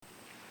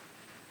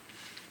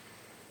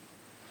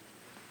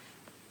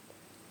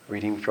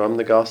Reading from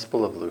the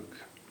Gospel of Luke.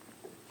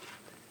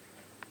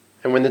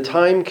 And when the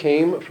time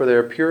came for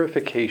their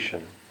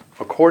purification,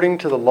 according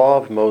to the law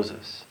of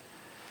Moses,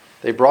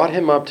 they brought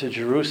him up to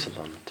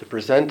Jerusalem to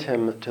present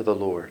him to the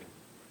Lord,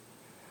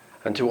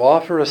 and to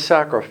offer a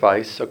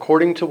sacrifice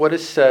according to what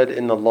is said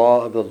in the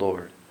law of the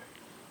Lord,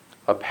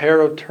 a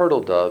pair of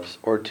turtle doves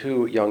or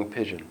 2 young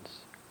pigeons.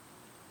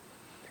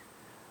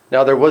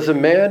 Now there was a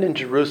man in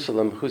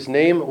Jerusalem whose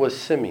name was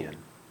Simeon,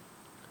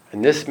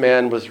 and this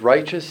man was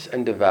righteous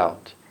and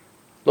devout,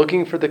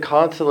 looking for the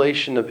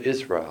consolation of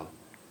Israel,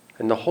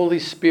 and the Holy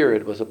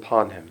Spirit was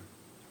upon him.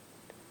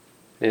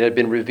 It had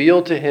been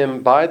revealed to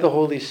him by the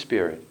Holy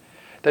Spirit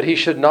that he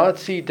should not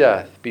see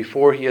death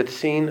before he had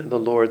seen the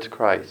Lord's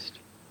Christ.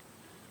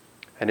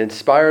 And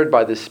inspired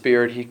by the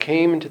Spirit, he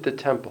came into the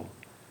temple.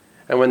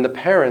 And when the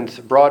parents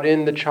brought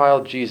in the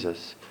child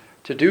Jesus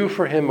to do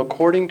for him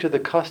according to the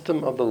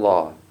custom of the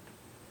law,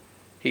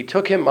 he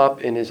took him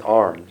up in his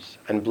arms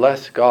and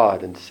blessed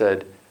God and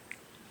said,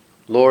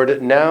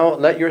 Lord, now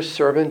let your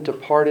servant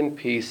depart in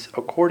peace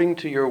according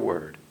to your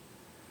word.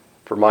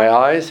 For my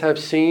eyes have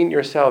seen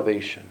your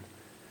salvation,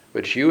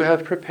 which you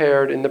have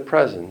prepared in the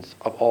presence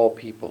of all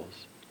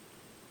peoples,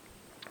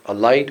 a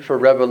light for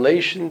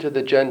revelation to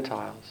the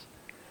Gentiles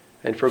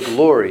and for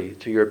glory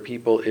to your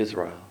people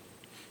Israel.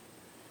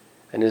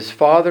 And his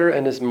father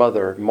and his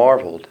mother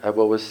marveled at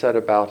what was said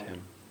about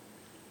him.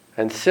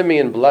 And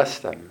Simeon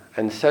blessed them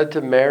and said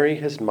to Mary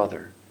his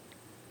mother,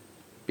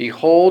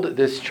 Behold,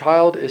 this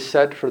child is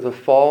set for the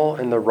fall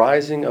and the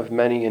rising of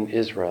many in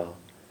Israel,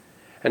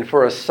 and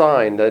for a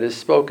sign that is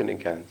spoken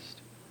against.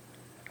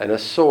 And a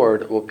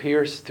sword will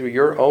pierce through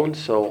your own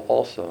soul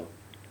also,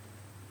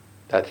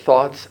 that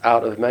thoughts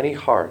out of many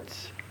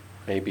hearts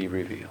may be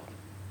revealed.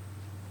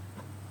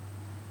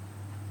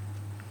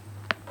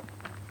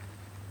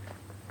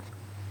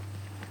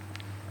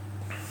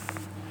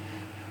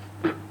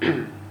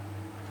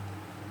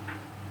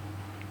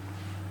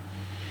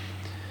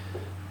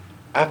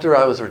 After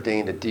I was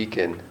ordained a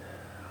deacon,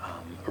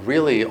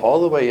 really all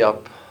the way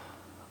up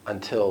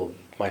until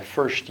my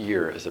first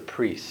year as a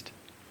priest,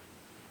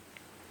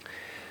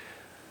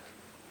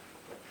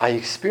 I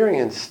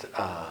experienced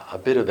a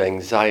bit of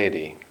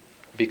anxiety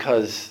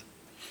because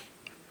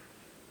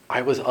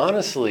I was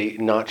honestly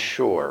not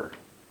sure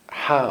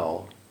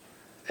how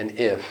and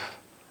if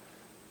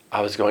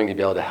I was going to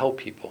be able to help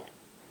people.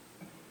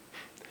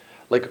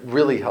 Like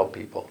really help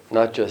people,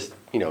 not just,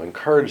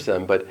 encourage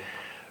them, but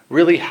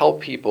really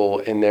help people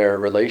in their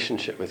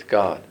relationship with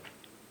God.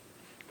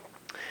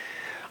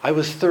 I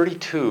was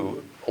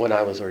 32 when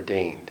I was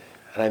ordained,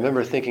 and I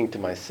remember thinking to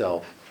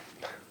myself,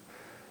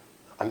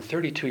 I'm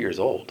 32 years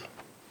old.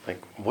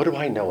 Like, what do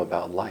I know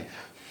about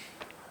life?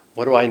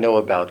 What do I know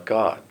about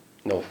God?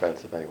 No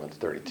offense if anyone's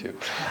 32.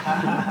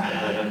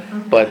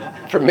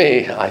 But for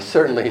me, I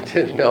certainly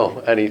didn't know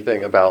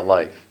anything about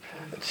life.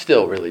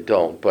 Still really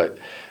don't, but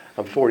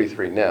I'm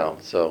 43 now,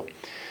 so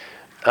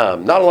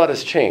not a lot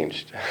has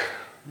changed.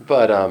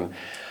 But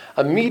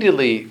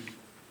immediately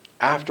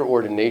after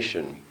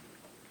ordination,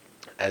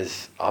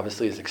 as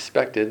obviously is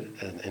expected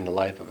in the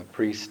life of a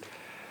priest,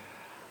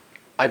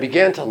 I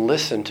began to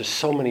listen to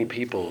so many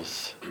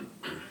people's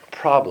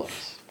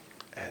problems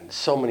and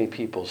so many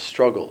people's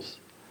struggles.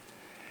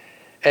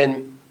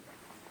 And,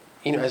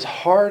 as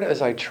hard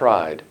as I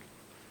tried,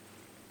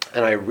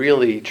 and I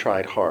really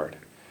tried hard,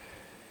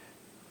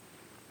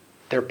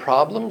 their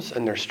problems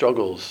and their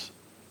struggles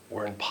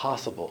were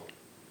impossible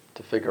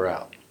to figure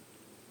out.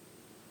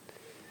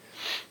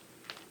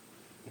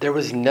 There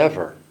was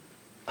never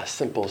a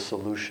simple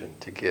solution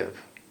to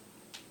give.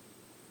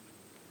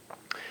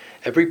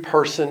 Every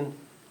person,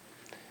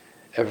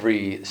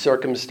 every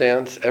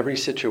circumstance, every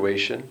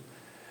situation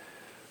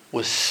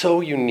was so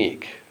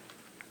unique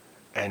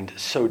and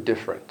so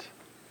different.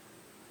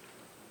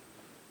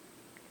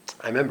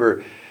 I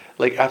remember,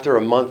 after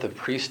a month of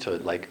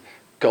priesthood,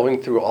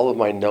 going through all of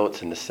my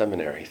notes in the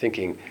seminary,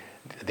 thinking,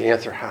 the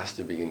answer has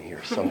to be in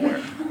here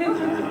somewhere.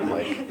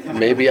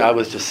 Maybe I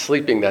was just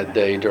sleeping that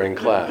day during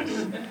class.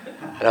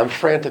 And I'm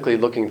frantically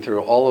looking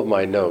through all of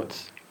my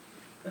notes.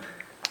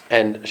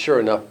 And sure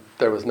enough,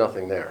 there was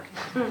nothing there.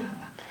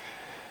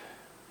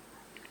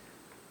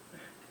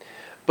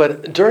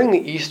 But during the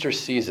Easter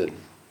season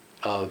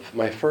of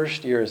my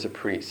first year as a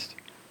priest,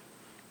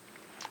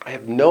 I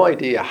have no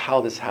idea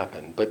how this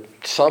happened, but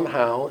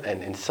somehow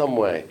and in some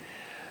way,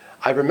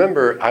 I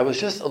remember I was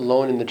just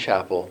alone in the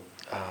chapel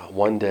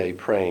one day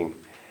praying,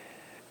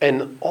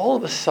 and all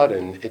of a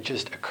sudden it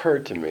just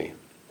occurred to me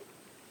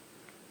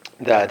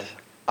that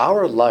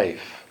our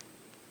life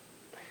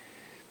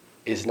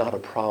is not a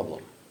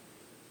problem.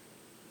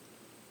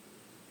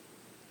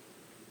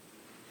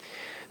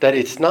 That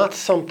it's not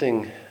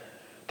something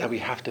that we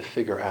have to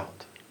figure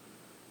out.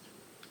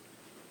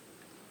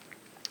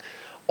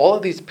 All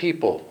of these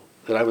people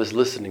that I was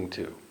listening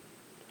to,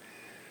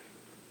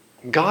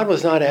 God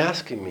was not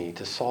asking me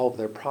to solve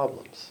their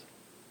problems.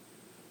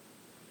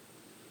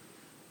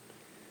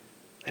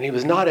 And he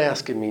was not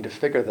asking me to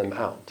figure them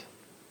out.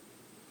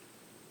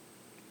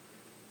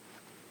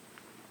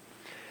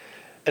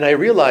 And I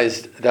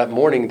realized that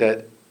morning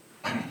that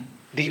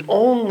the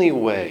only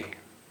way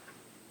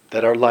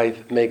that our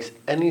life makes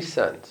any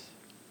sense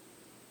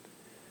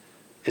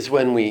is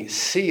when we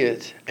see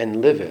it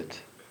and live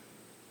it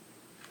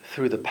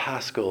through the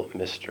Paschal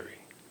mystery.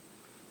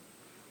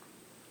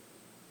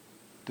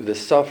 Through the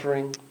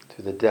suffering,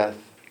 through the death,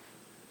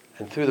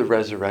 and through the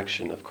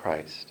resurrection of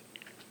Christ.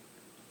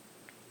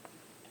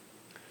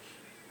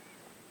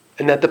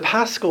 And that the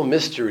Paschal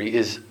mystery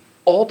is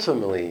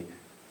ultimately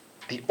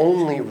the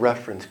only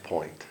reference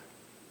point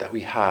that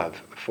we have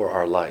for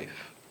our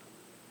life.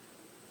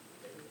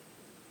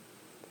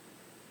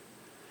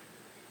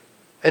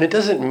 And it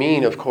doesn't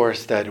mean, of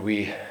course, that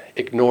we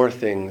ignore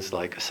things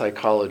like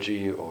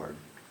psychology or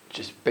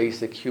just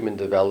basic human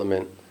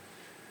development,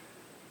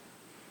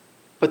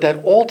 but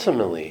that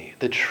ultimately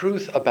the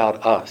truth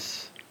about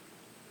us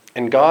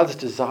and God's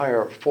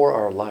desire for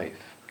our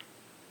life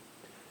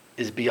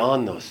is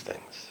beyond those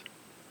things.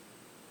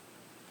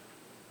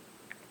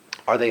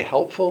 Are they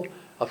helpful?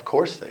 Of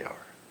course they are.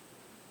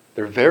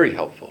 They're very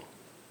helpful.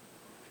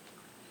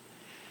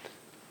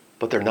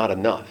 But they're not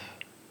enough.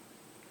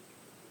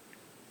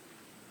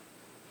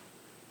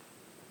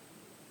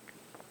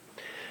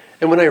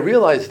 And when I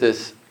realized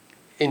this,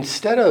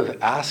 instead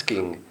of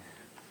asking,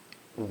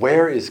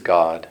 where is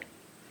God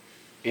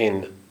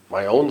in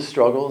my own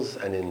struggles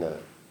and in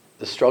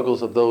the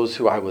struggles of those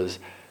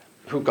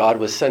who God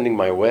was sending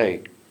my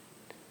way,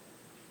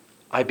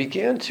 I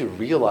began to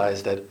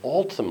realize that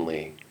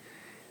ultimately,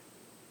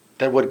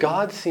 that what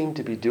God seemed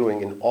to be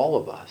doing in all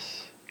of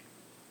us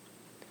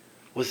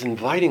was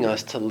inviting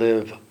us to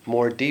live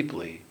more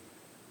deeply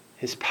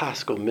his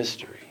Paschal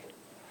mystery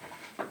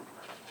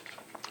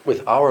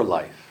with our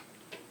life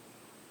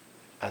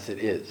as it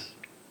is.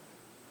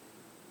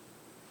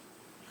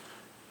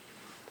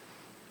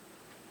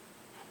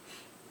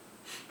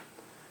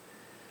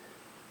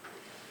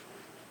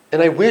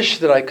 And I wish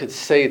that I could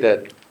say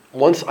that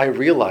once I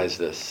realized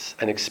this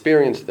and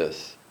experienced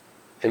this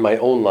in my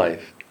own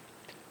life,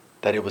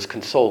 that it was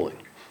consoling,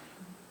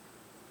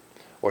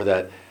 or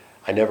that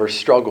I never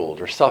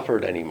struggled or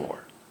suffered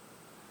anymore.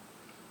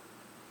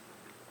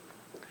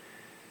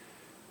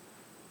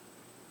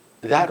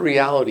 That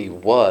reality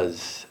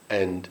was,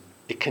 and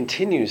it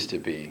continues to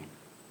be,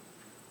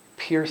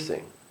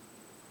 piercing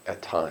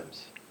at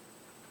times,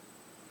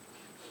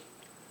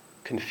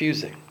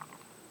 confusing,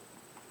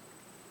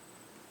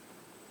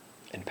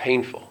 and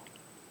painful.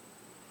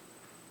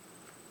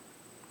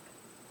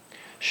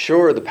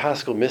 Sure, the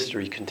Paschal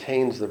mystery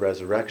contains the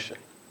resurrection,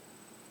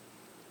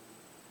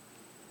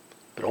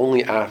 but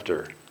only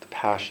after the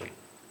passion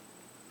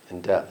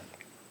and death.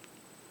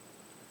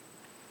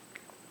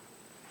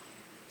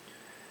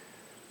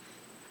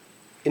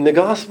 In the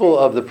Gospel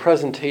of the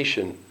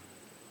Presentation,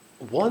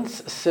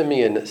 once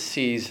Simeon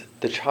sees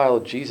the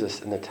child Jesus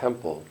in the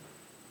temple,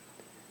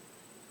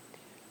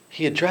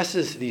 he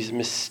addresses these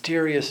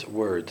mysterious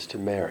words to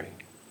Mary.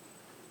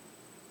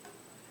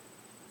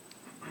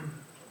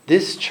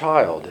 This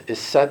child is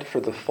set for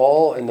the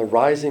fall and the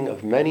rising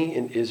of many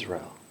in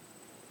Israel,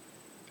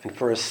 and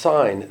for a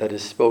sign that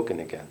is spoken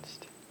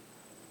against.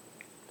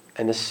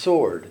 And a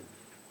sword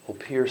will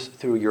pierce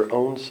through your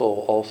own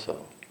soul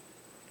also,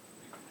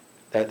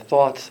 that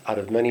thoughts out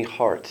of many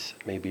hearts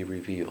may be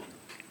revealed.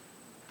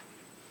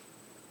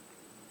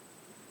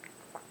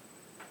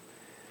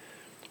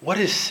 What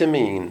is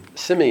Simeon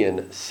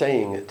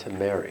saying to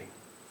Mary?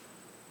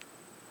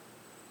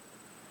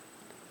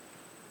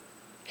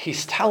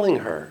 He's telling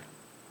her,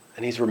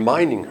 and he's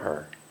reminding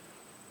her,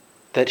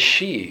 that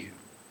she,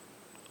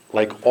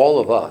 like all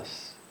of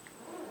us,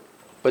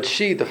 but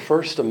she the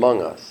first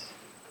among us,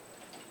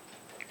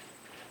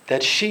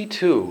 that she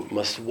too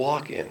must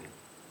walk in,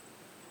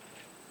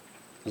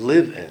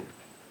 live in,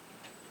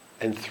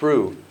 and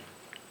through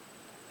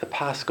the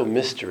Paschal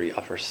mystery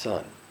of her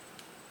Son.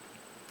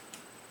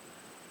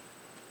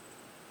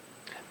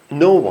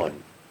 No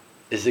one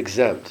is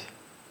exempt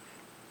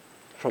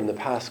from the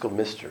Paschal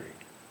mystery.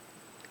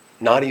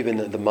 Not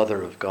even the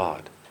Mother of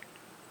God.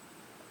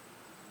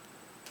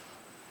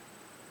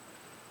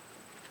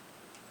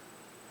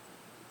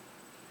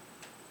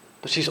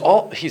 But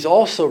he's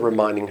also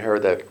reminding her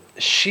that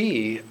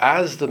she,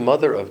 as the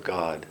Mother of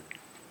God,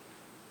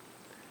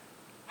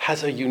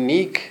 has a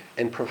unique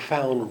and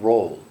profound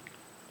role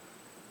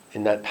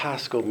in that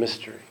Paschal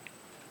mystery.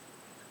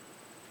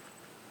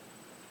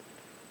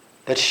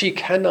 That she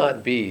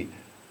cannot be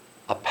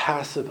a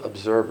passive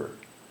observer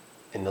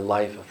in the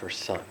life of her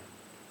Son.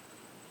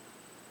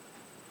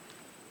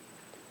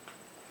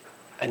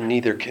 And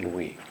neither can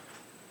we.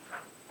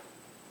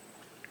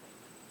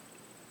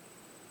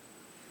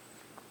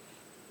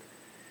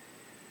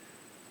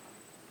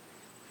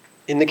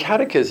 In the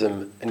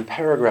Catechism, in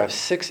paragraph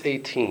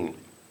 618,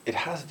 it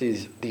has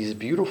these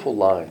beautiful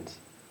lines.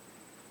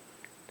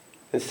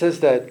 It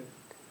says that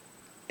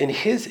in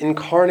his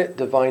incarnate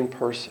divine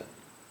person,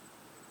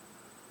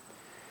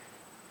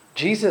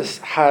 Jesus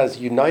has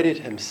united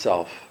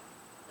himself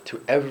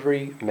to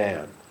every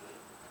man,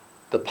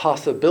 the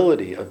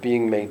possibility of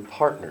being made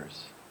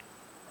partners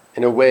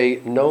in a way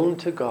known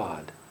to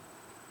God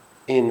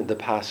in the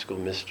Paschal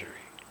mystery.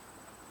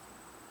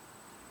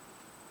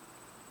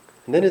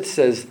 And then it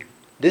says,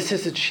 this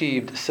is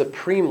achieved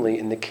supremely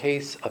in the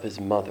case of his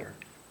mother,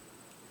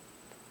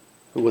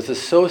 who was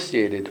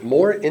associated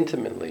more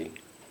intimately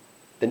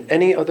than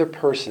any other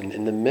person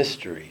in the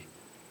mystery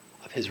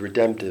of his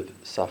redemptive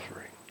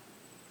suffering.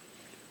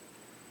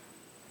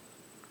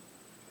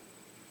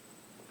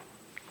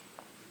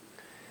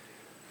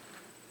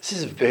 This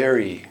is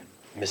very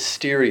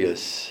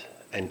mysterious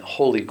and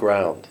holy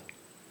ground.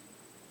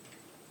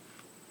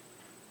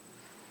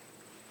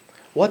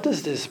 What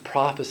does this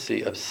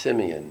prophecy of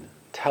Simeon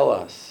tell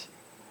us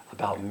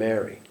about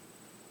Mary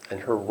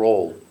and her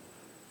role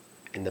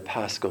in the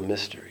Paschal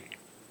mystery?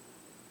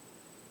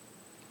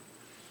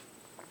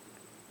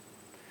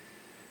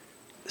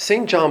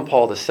 St. John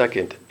Paul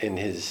II, in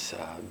his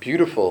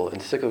beautiful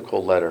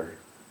encyclical letter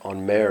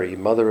on Mary,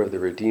 Mother of the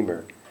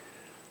Redeemer,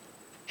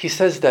 he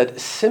says that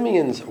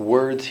Simeon's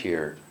words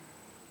here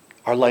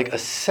are like a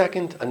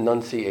second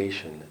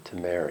annunciation to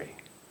Mary,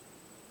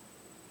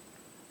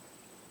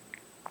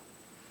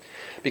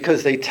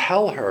 because they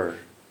tell her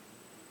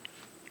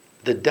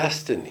the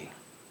destiny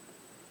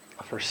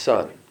of her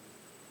son,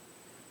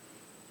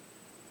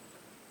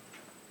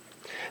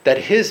 that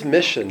his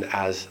mission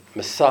as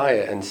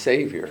Messiah and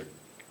Savior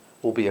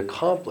will be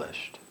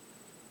accomplished,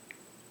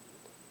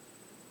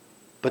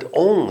 but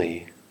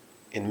only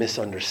in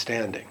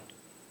misunderstanding,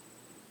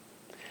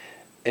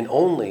 and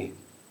only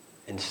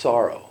in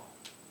sorrow.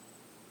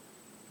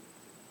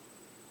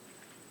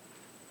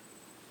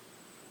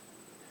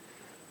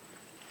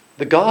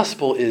 The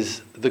gospel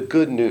is the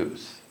good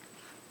news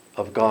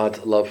of God's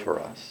love for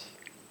us.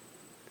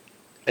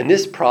 And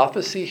this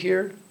prophecy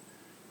here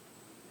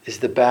is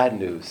the bad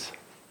news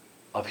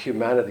of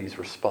humanity's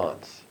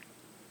response.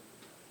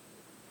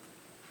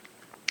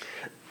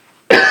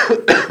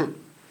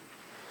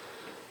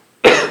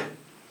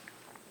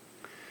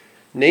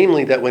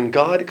 Namely, that when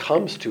God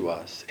comes to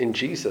us in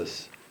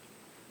Jesus,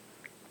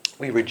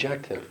 we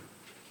reject him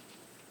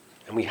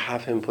and we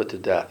have him put to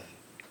death.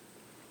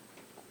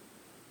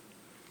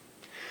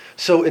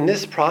 So in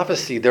this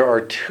prophecy, there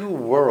are two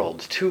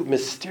worlds, two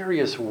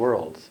mysterious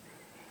worlds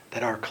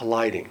that are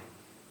colliding.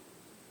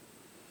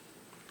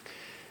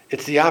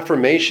 It's the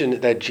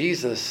affirmation that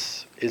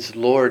Jesus is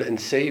Lord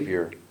and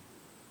Savior,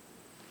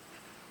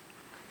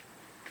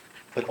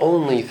 but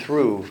only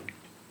through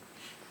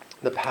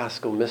the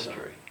Paschal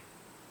mystery.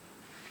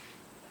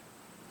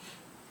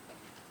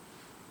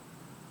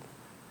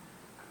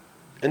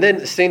 And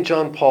then St.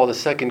 John Paul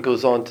II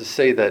goes on to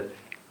say that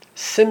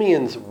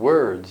Simeon's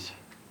words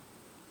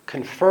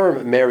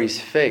confirm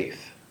Mary's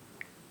faith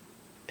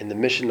in the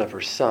mission of her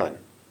son.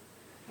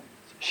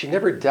 She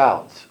never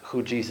doubts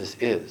who Jesus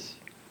is.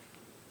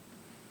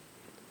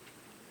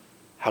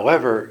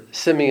 However,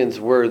 Simeon's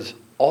words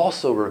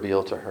also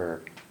reveal to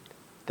her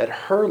that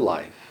her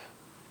life,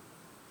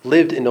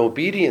 lived in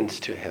obedience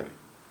to him,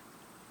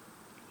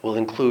 will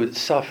include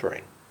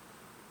suffering.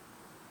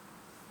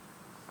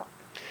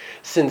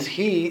 Since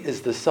he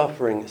is the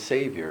suffering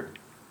Savior,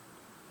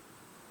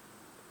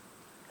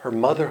 her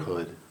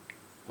motherhood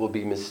will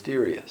be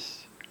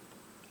mysterious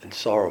and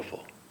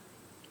sorrowful.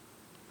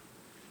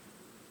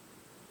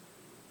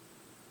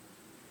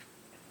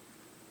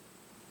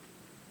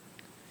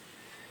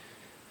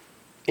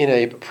 In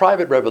a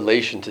private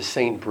revelation to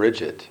Saint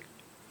Bridget,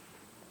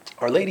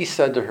 Our Lady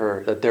said to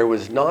her that there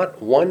was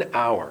not 1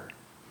 hour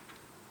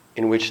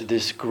in which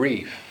this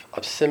grief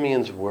of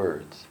Simeon's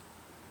words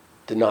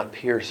did not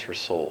pierce her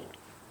soul.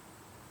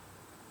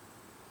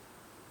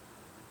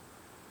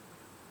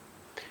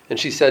 And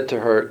she said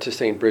to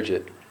Saint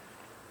Bridget,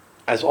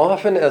 as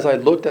often as I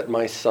looked at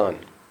my son,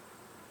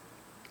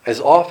 as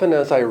often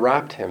as I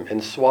wrapped him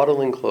in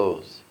swaddling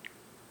clothes,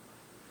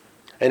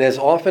 and as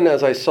often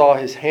as I saw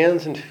his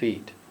hands and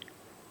feet,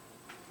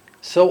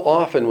 so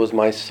often was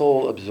my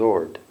soul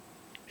absorbed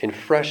in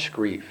fresh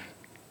grief,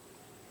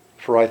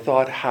 for I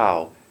thought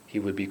how he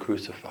would be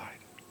crucified.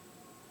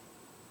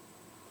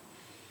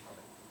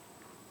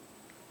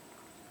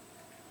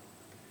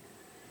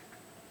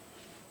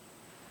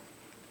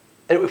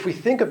 And if we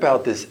think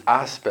about this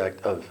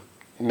aspect of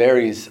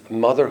Mary's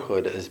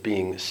motherhood as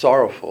being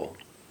sorrowful,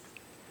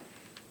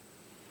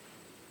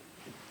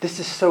 this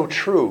is so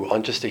true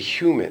on just a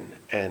human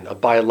and a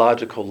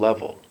biological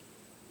level.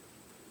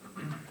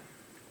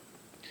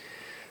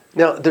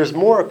 Now, there's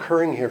more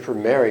occurring here for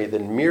Mary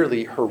than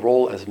merely her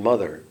role as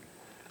mother.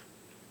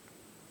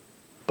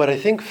 But I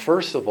think,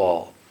 first of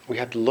all, we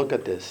have to look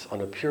at this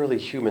on a purely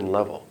human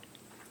level.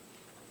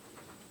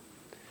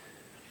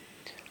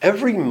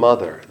 Every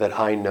mother that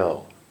I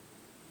know,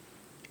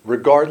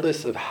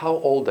 regardless of how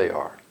old they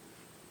are,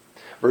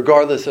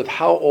 regardless of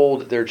how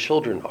old their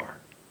children are,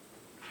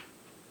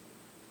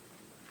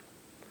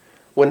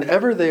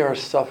 whenever they are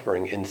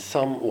suffering in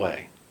some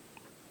way,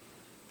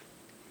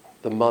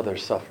 the mother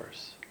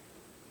suffers.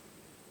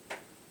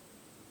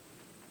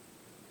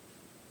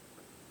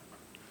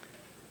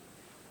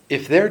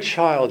 If their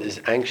child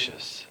is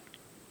anxious,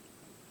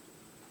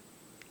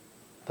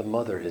 the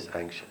mother is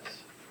anxious.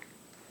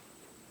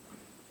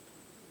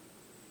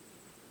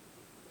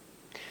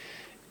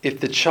 If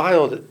the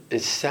child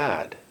is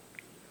sad,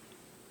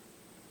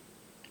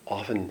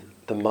 often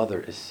the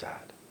mother is sad.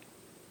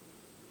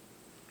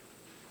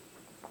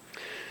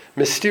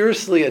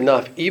 Mysteriously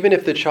enough, even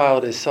if the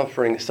child is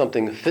suffering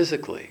something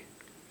physically,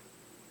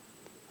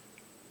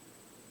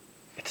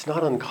 it's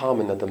not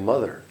uncommon that the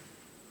mother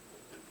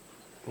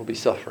will be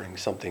suffering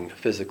something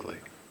physically.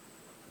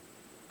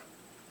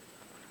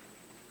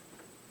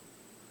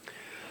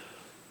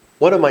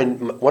 One of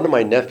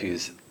my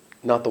nephews,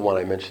 not the one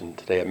I mentioned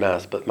today at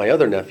Mass, but my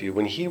other nephew,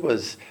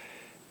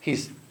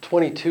 he's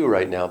 22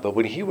 right now, but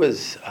when he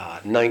was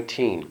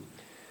 19,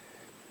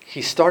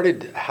 he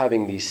started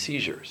having these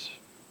seizures,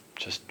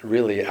 just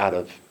really out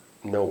of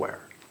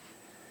nowhere.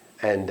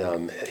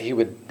 And he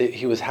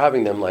was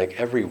having them like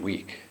every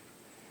week.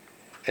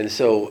 And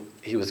so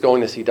he was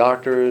going to see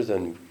doctors,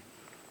 and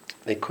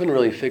they couldn't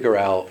really figure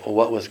out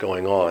what was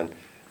going on.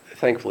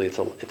 Thankfully,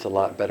 it's a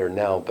lot better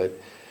now. But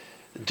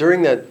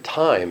during that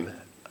time,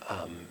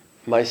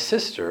 my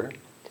sister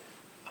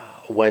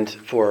went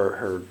for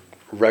her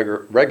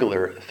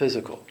regular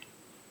physical.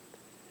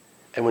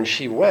 And when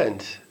she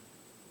went,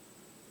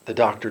 the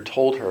doctor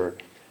told her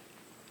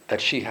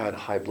that she had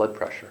high blood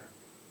pressure,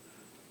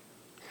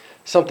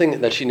 something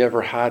that she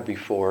never had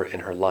before in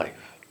her life.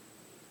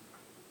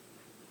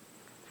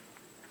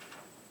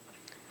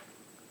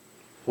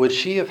 Would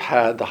she have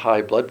had the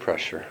high blood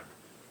pressure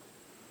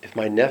if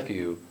my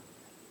nephew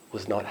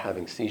was not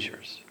having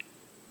seizures?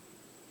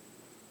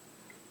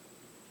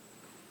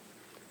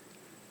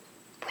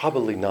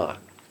 Probably not.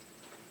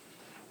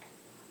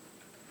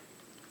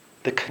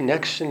 The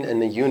connection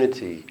and the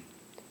unity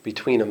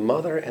between a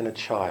mother and a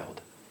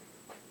child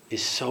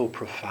is so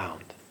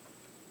profound.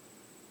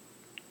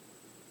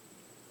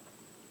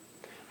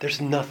 There's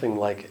nothing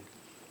like it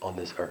on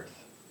this earth.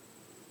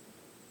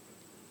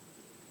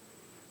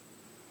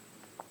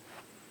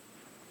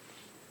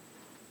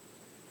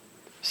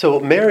 So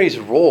Mary's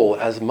role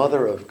as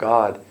Mother of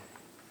God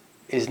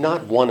is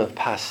not one of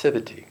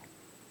passivity.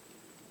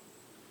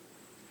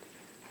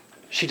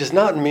 She does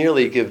not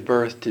merely give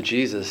birth to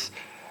Jesus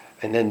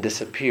and then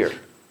disappear.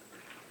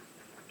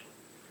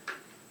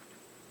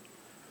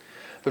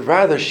 But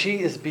rather, she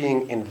is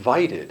being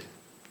invited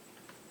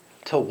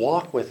to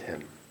walk with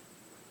him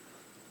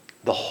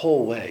the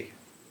whole way.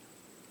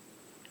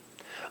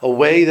 A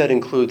way that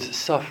includes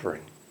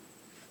suffering.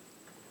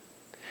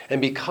 And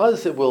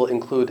because it will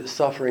include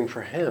suffering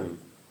for him,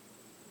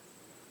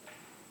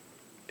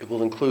 it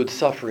will include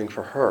suffering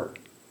for her.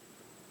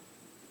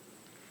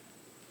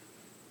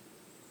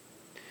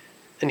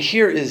 And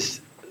here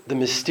is the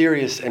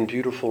mysterious and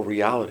beautiful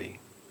reality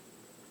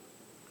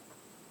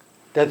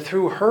that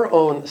through her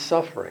own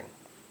suffering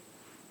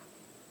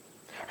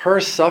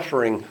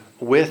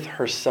with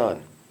her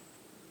Son,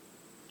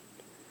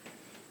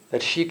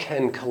 that she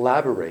can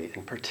collaborate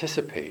and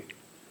participate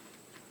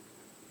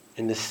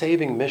in the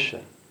saving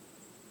mission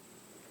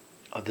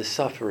of the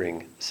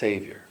suffering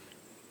Savior.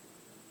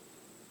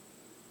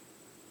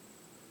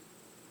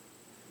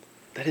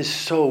 That is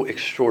so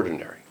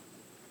extraordinary.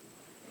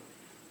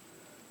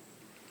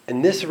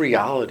 And this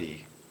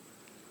reality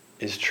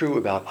is true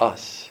about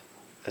us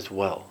as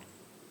well.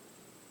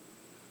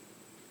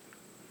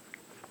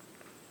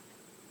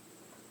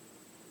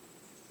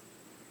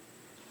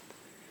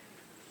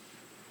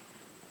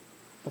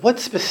 What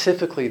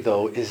specifically,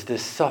 though, is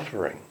this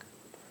suffering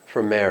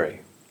for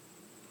Mary?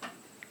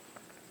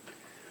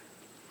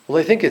 Well,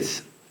 I think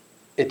it's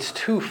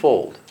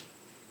twofold.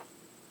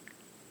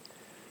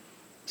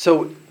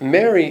 So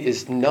Mary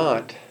is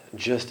not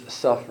just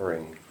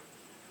suffering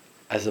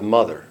as a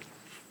mother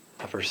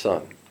of her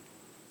Son.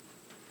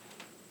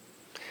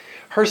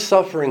 Her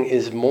suffering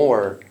is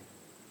more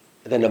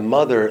than a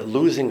mother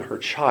losing her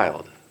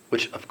child,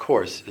 which of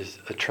course is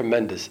a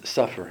tremendous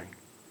suffering.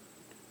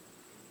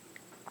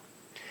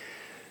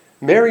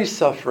 Mary's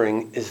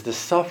suffering is the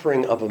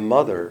suffering of a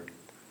mother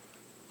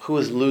who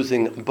is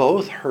losing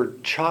both her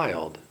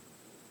child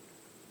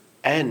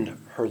and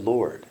her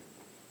Lord.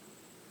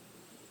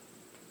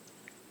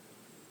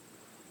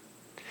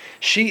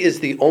 She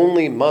is the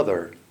only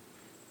mother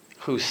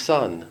whose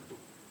Son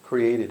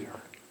created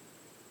her.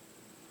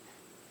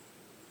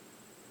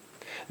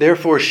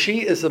 Therefore,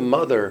 she is a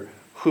mother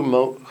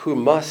who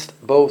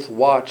must both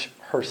watch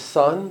her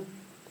Son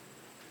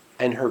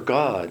and her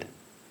God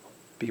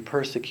be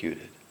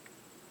persecuted,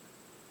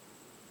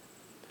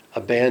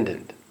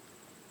 abandoned,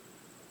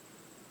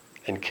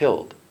 and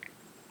killed.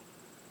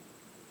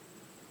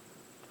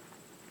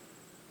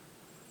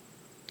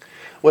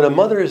 When a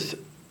mother's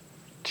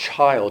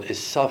child is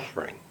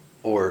suffering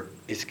or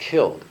is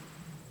killed,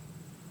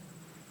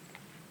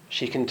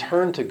 she can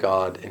turn to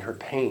God in her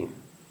pain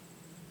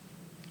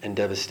and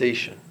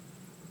devastation.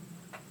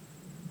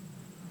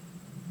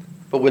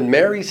 But when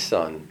Mary's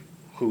Son,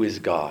 who is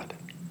God,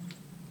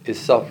 is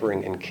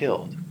suffering and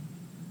killed,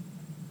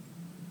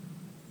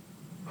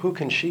 who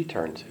can she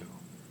turn to?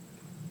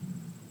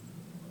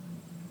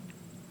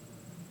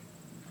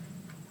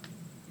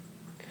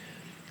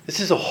 This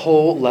is a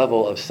whole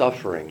level of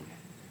suffering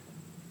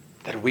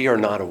that we are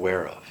not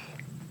aware of,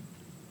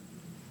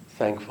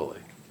 thankfully.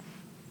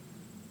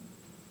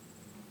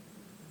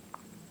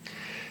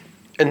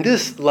 And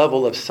this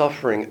level of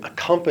suffering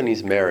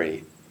accompanies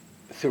Mary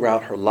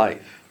throughout her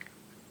life.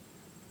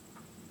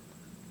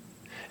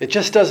 It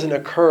just doesn't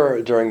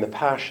occur during the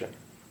Passion.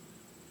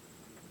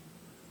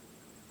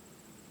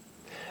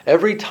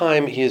 Every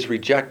time he is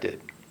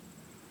rejected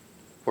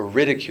or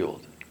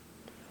ridiculed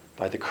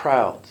by the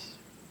crowds,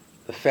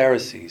 the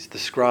Pharisees, the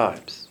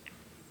scribes,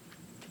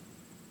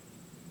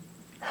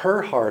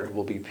 her heart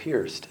will be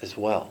pierced as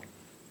well,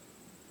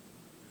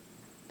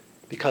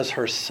 because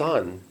her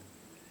son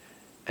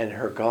and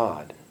her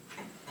God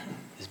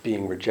is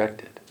being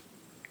rejected.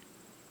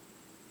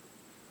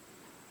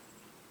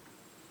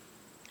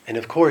 And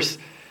of course,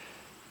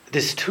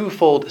 this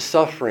twofold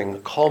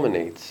suffering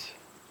culminates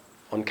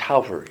on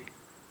Calvary,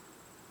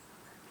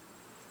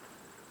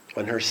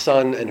 when her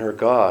son and her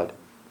God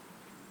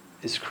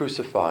is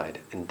crucified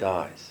and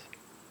dies.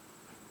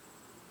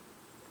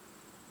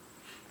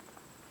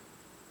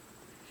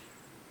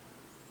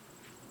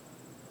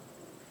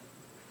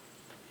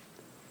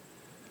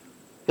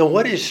 Now,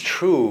 what is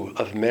true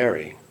of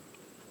Mary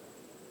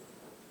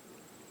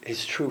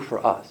is true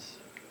for us.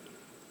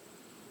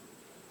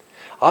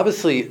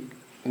 Obviously,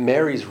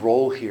 Mary's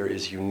role here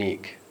is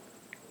unique,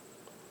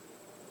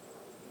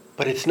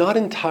 but it's not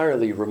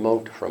entirely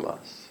remote from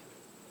us.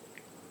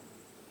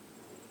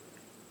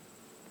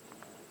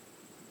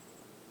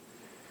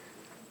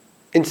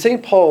 In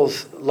St.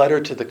 Paul's letter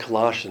to the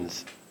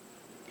Colossians,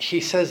 he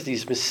says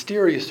these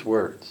mysterious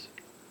words: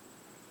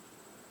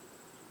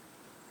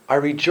 I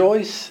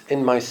rejoice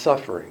in my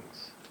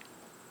sufferings,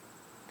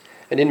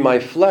 and in my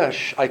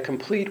flesh I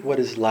complete what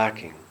is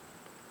lacking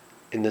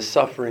in the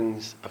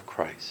sufferings of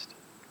Christ.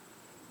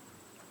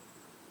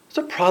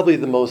 Those are probably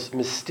the most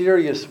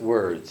mysterious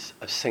words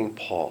of St.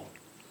 Paul.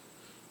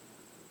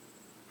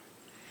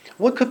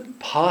 What could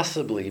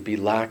possibly be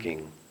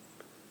lacking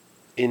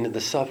in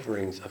the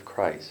sufferings of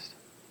Christ?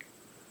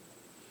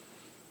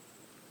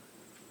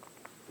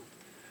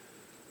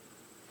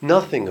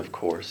 Nothing, of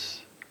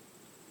course,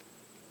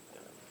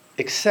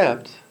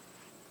 except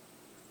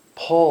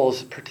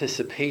Paul's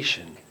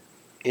participation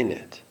in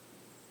it.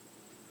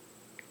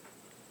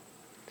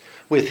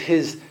 With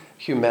his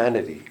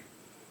humanity,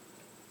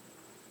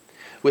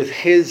 with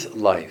his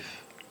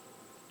life,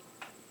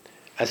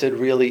 as it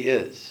really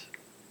is.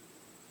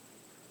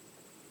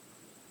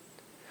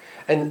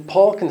 And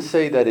Paul can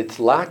say that it's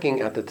lacking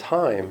at the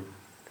time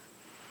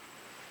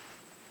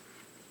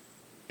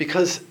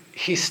because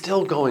he's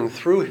still going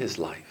through his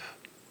life.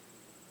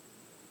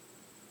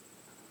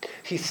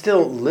 He's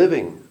still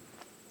living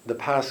the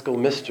Paschal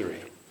mystery.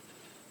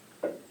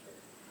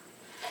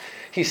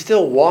 He's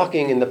still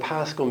walking in the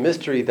Paschal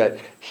mystery that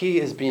he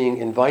is being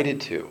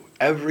invited to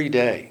every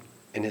day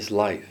in his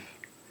life.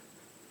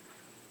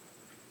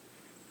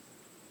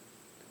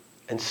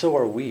 And so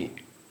are we,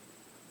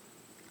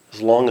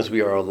 as long as we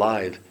are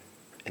alive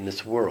in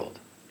this world.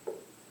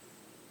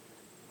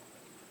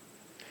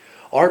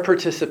 Our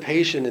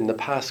participation in the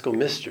Paschal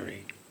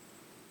mystery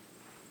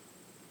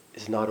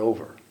is not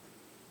over.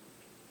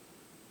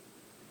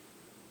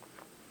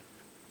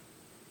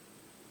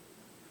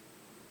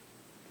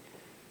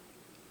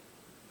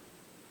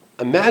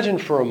 Imagine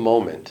for a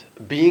moment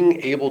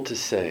being able to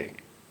say,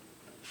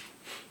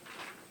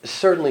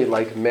 certainly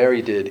like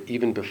Mary did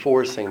even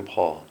before St.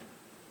 Paul,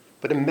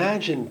 but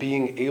imagine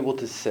being able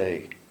to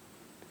say,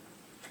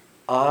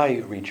 I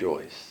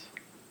rejoice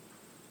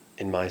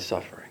in my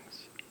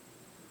sufferings,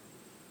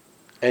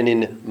 and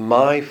in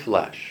my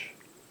flesh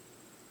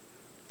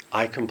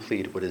I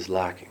complete what is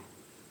lacking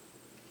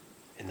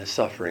in the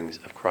sufferings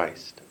of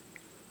Christ.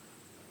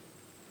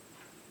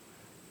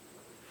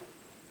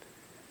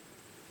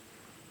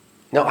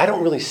 Now, I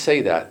don't really say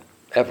that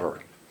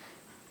ever,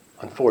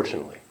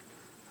 unfortunately.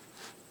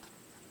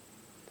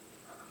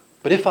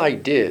 But if I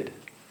did,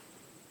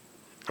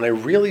 and I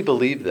really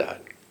believe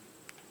that,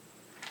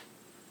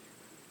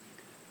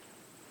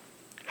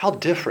 how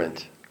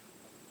different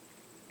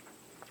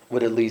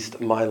would at least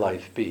my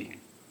life be?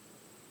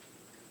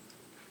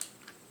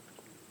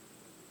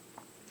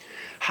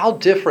 How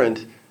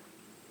different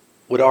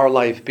would our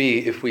life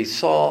be if we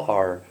saw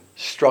our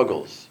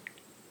struggles,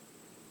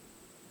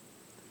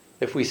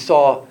 if we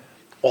saw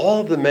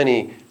all of the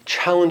many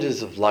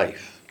challenges of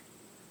life,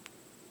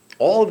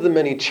 all of the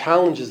many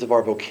challenges of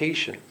our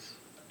vocations,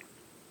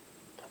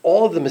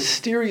 all of the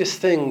mysterious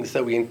things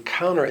that we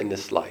encounter in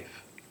this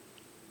life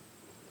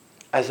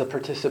as a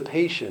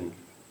participation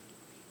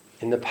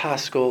in the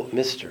Paschal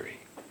mystery?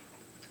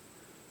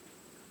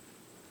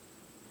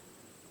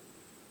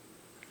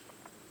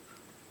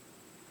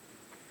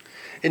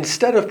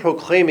 Instead of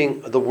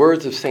proclaiming the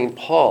words of St.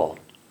 Paul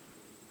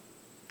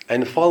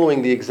and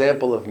following the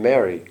example of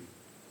Mary,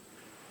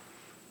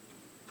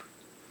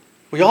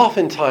 we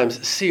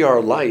oftentimes see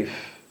our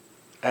life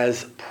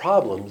as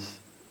problems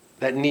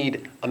that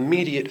need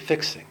immediate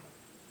fixing.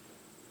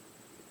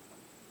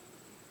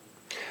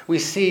 We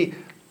see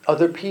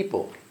other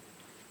people,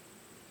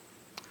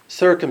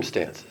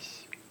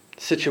 circumstances,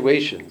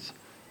 situations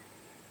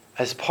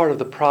as part of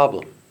the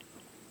problem,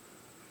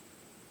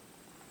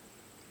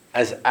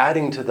 as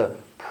adding to the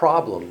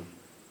problem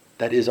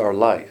that is our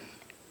life.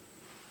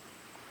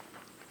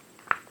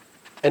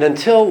 And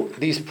until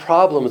these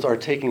problems are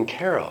taken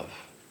care of,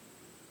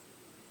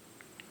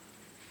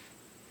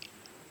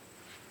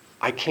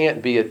 I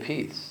can't be at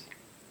peace.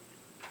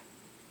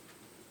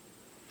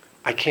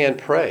 I can't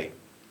pray.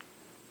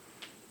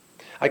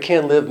 I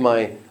can't live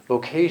my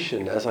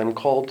vocation as I'm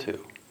called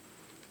to.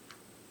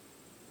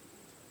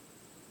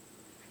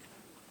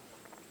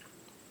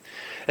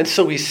 And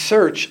so we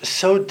search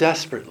so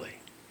desperately,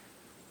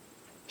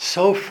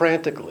 so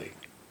frantically,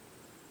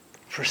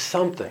 for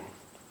something,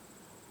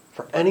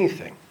 for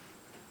anything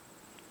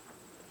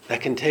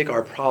that can take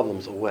our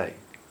problems away.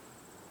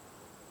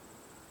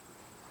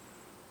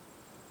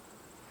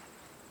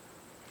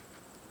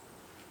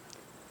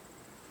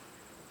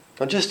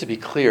 Now, just to be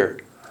clear,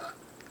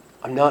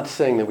 I'm not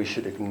saying that we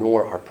should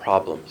ignore our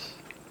problems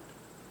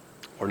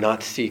or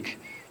not seek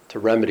to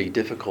remedy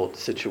difficult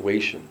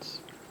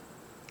situations.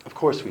 Of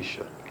course we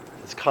should.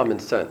 It's common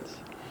sense.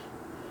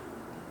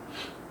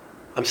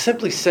 I'm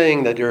simply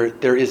saying that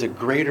there is a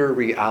greater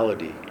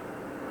reality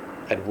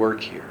at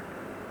work here.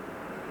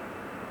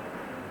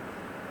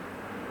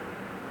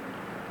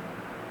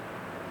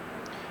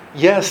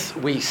 Yes,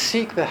 we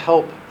seek the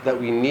help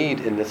that we need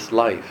in this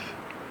life,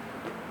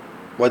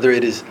 whether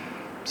it is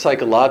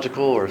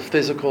psychological or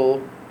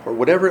physical or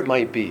whatever it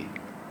might be.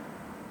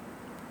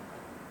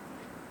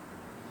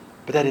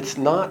 But that it's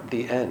not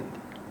the end.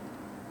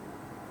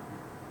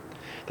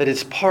 That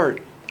it's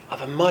part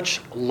of a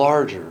much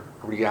larger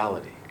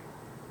reality.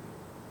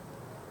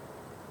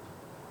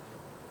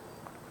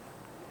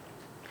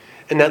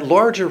 And that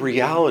larger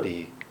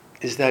reality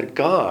is that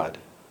God,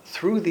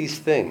 through these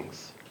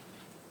things,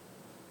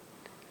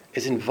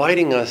 is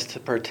inviting us to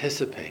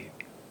participate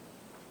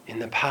in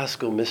the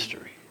Paschal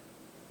mystery.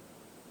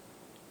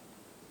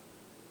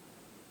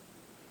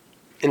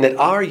 And that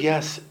our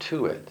yes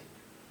to it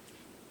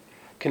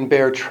can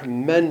bear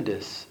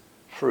tremendous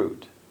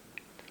fruit,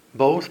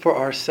 both for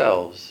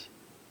ourselves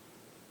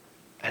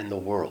and the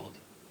world.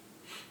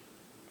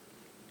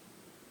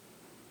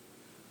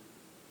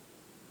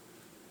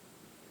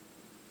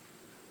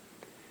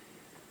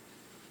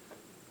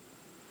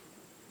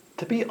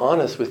 To be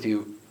honest with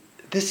you,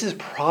 this is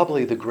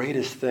probably the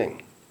greatest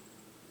thing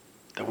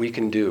that we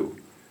can do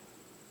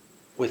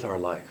with our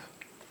life.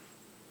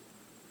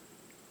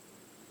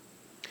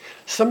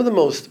 Some of the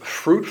most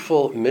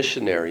fruitful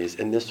missionaries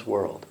in this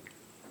world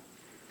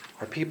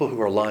are people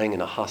who are lying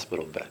in a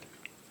hospital bed.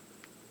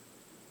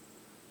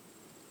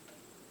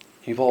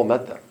 You've all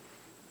met them,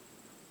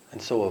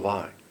 and so have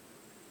I.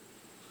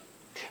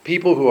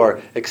 People who are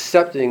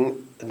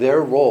accepting their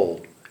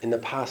role in the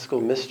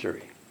Paschal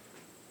mystery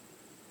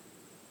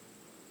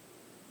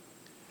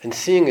and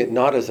seeing it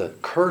not as a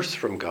curse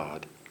from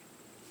God,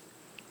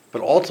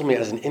 but ultimately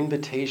as an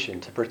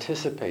invitation to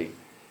participate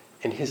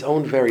in his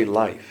own very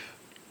life.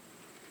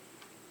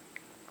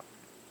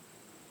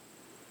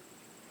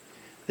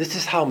 This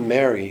is how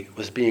Mary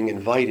was being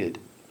invited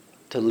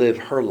to live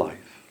her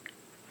life,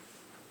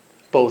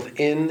 both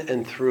in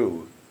and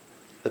through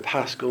the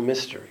Paschal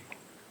mystery.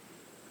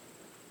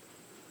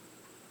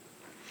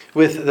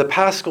 With the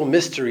Paschal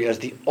mystery as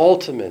the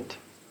ultimate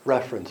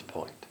reference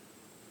point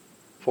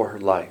for her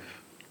life.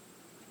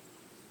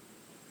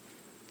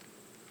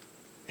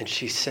 And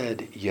she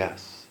said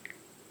yes.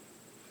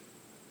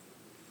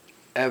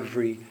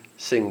 Every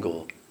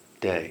single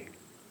day.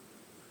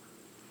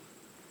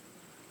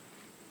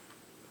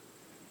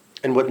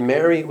 And what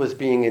Mary was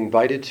being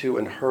invited to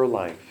in her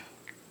life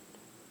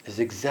is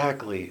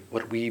exactly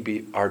what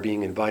we are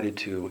being invited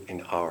to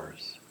in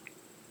ours.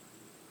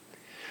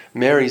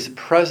 Mary's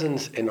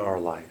presence in our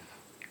life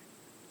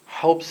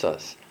helps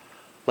us,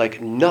 like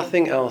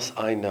nothing else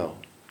I know,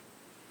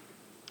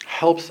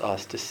 helps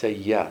us to say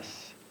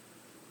yes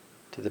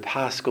to the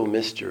Paschal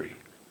mystery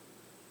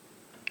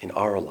in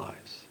our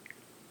lives.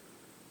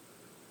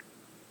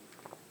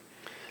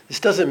 This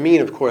doesn't mean,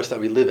 of course,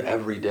 that we live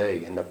every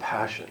day in the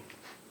passion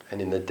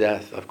and in the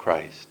death of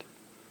Christ.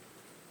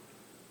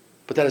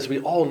 But that, as we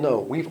all know,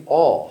 we've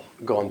all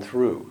gone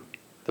through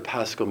the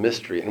Paschal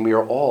mystery, and we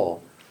are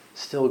all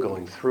still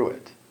going through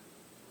it.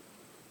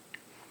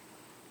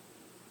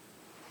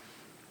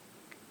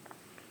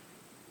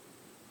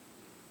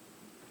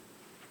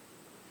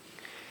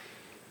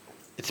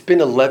 It's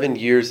been 11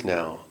 years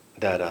now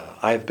that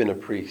I've been a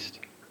priest.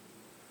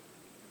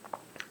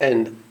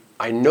 And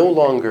I no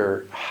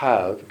longer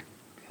have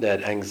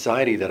that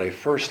anxiety that I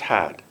first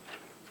had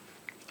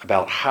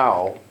about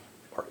how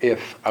or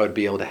if I would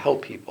be able to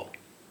help people.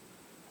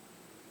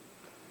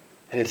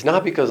 And it's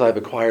not because I've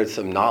acquired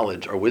some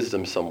knowledge or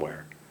wisdom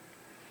somewhere,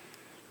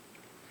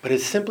 but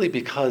it's simply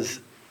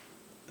because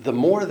the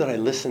more that I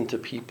listen to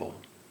people,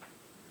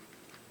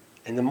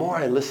 and the more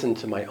I listen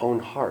to my own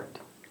heart,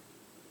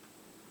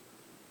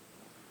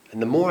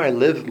 and the more I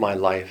live my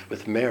life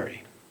with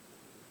Mary,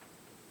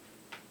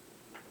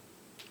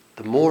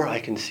 the more I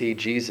can see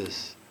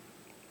Jesus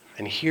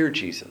and hear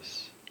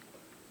Jesus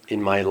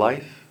in my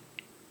life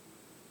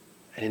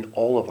and in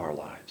all of our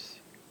lives.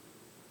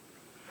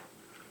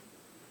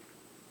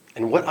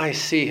 And what I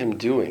see him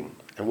doing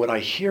And what I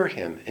hear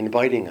him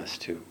inviting us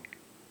to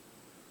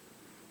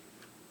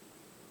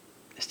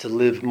is to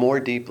live more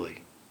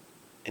deeply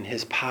in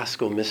his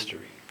Paschal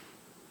mystery.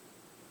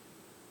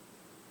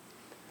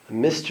 A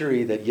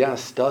mystery that,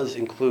 yes, does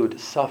include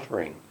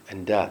suffering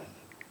and death,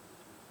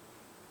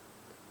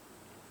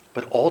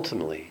 but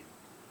ultimately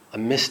a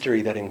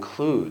mystery that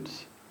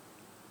includes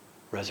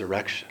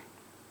resurrection.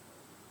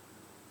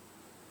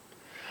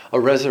 A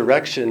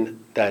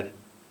resurrection that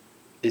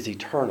is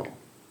eternal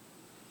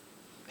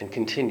and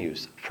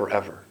continues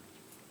forever.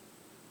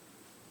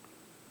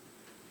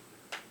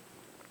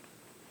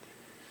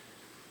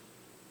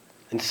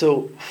 And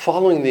so,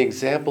 following the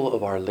example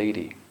of Our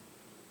Lady,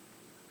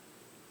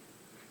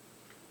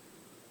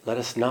 let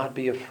us not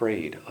be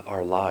afraid of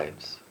our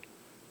lives.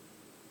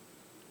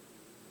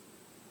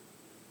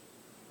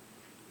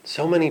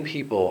 So many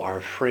people are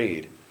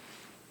afraid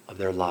of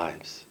their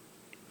lives,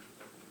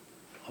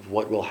 of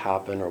what will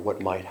happen or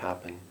what might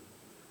happen.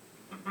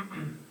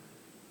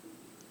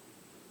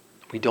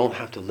 We don't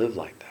have to live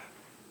like that.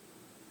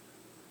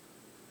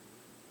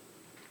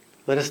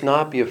 Let us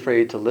not be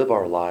afraid to live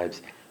our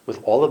lives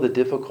with all of the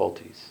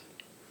difficulties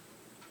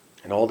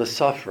and all the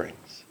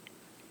sufferings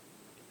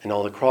and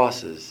all the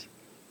crosses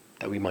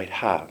that we might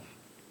have.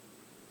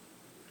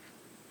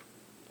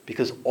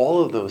 Because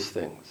all of those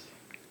things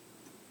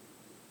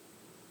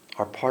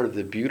are part of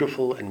the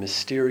beautiful and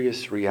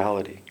mysterious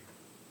reality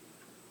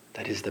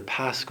that is the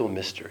Paschal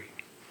mystery,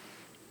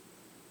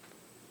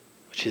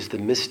 which is the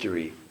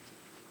mystery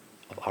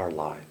of our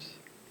lives.